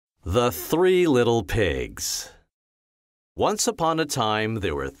The Three Little Pigs. Once upon a time,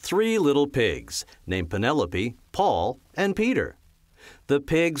 there were three little pigs named Penelope, Paul, and Peter. The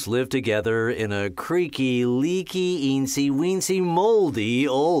pigs lived together in a creaky, leaky, eensy-weensy, moldy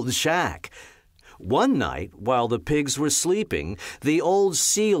old shack. One night, while the pigs were sleeping, the old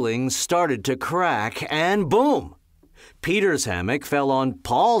ceiling started to crack and boom! Peter's hammock fell on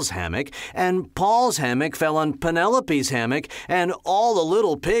Paul's hammock, and Paul's hammock fell on Penelope's hammock, and all the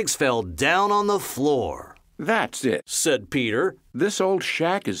little pigs fell down on the floor. "That's it," said Peter. "This old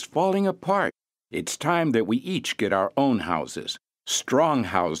shack is falling apart. It's time that we each get our own houses, strong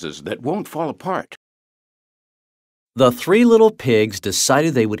houses that won't fall apart." The three little pigs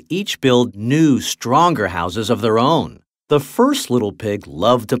decided they would each build new, stronger houses of their own. The first little pig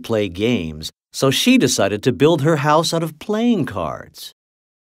loved to play games, so she decided to build her house out of playing cards.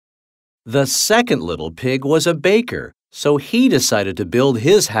 The second little pig was a baker, so he decided to build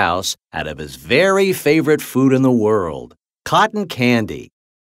his house out of his very favorite food in the world, cotton candy.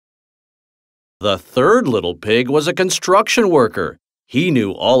 The third little pig was a construction worker. He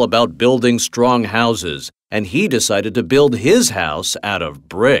knew all about building strong houses, and he decided to build his house out of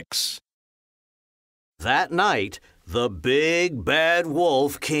bricks. That night, the big bad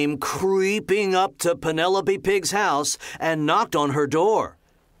wolf came creeping up to Penelope Pig's house and knocked on her door.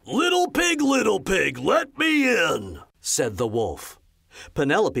 Little pig, let me in," said the wolf.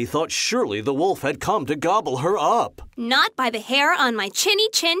 Penelope thought surely the wolf had come to gobble her up. "Not by the hair on my chinny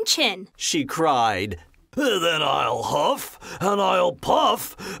chin," she cried. "Then I'll huff, and I'll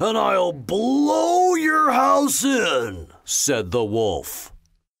puff, and I'll blow your house in," said the wolf.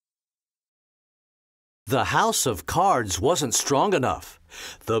 The house of cards wasn't strong enough.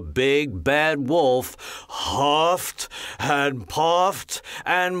 The big bad wolf huffed and puffed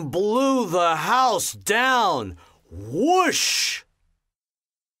and blew the house down. Whoosh!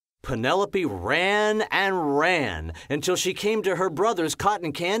 Penelope ran and ran until she came to her brother's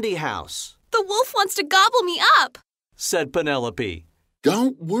cotton candy house. "The wolf wants to gobble me up," said Penelope.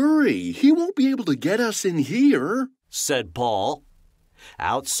 "Don't worry, he won't be able to get us in here," said Paul.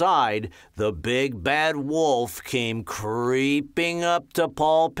 Outside, the big bad wolf came creeping up to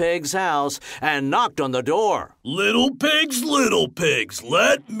Paul Pig's house and knocked on the door. Little pigs,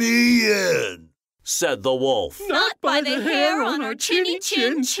 let me in," said the wolf. "Not by the hair on our chinny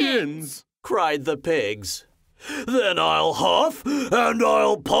chins," cried the pigs. "Then I'll huff, and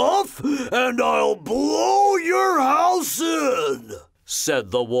I'll puff, and I'll blow your house in," said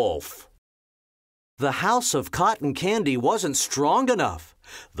the wolf. The house of cotton candy wasn't strong enough.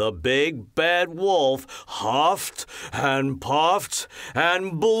 The big bad wolf huffed and puffed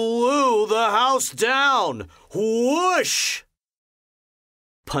and blew the house down. Whoosh!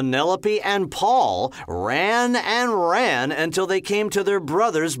 Penelope and Paul ran and ran until they came to their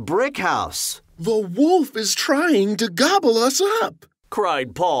brother's brick house. "The wolf is trying to gobble us up,"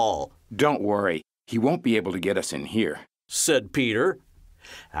 cried Paul. "Don't worry, he won't be able to get us in here," said Peter.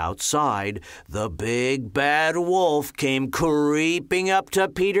 Outside, the big bad wolf came creeping up to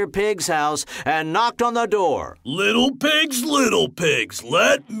Peter Pig's house and knocked on the door. Little pigs,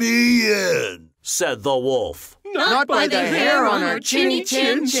 let me in," said the wolf. "Not by the hair on our chinny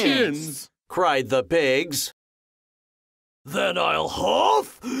chins," cried the pigs. "Then I'll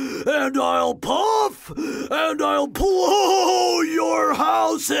huff, and I'll puff, and I'll blow your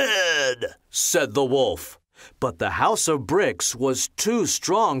house in," said the wolf. But the house of bricks was too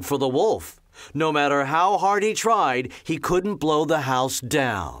strong for the wolf. No matter how hard he tried, he couldn't blow the house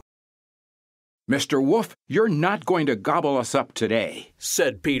down. "Mr. Wolf, you're not going to gobble us up today,"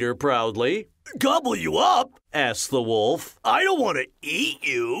 said Peter proudly. "Gobble you up?" asked the wolf. "I don't want to eat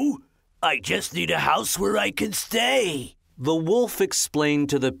you. I just need a house where I can stay." The wolf explained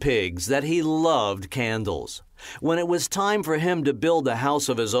to the pigs that he loved candles. When it was time for him to build a house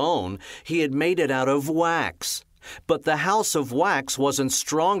of his own, he had made it out of wax. But the house of wax wasn't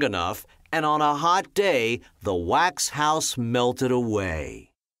strong enough, and on a hot day, the wax house melted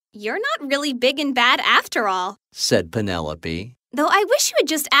away. "You're not really big and bad after all," said Penelope. "though I wish you had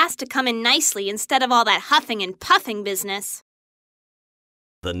just asked to come in nicely instead of all that huffing and puffing business."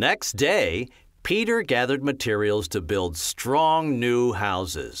 The next day, Peter gathered materials to build strong new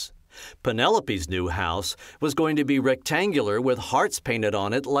houses. Penelope's new house was going to be rectangular with hearts painted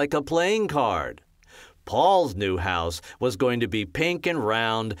on it like a playing card. Paul's new house was going to be pink and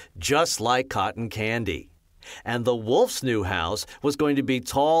round, just like cotton candy. And the wolf's new house was going to be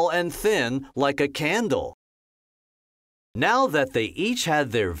tall and thin like a candle. Now that they each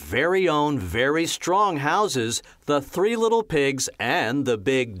had their very own very strong houses, the three little pigs and the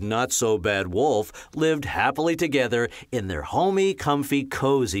big not-so-bad wolf lived happily together in their homey, comfy,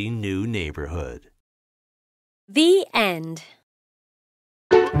 cozy new neighborhood. The end.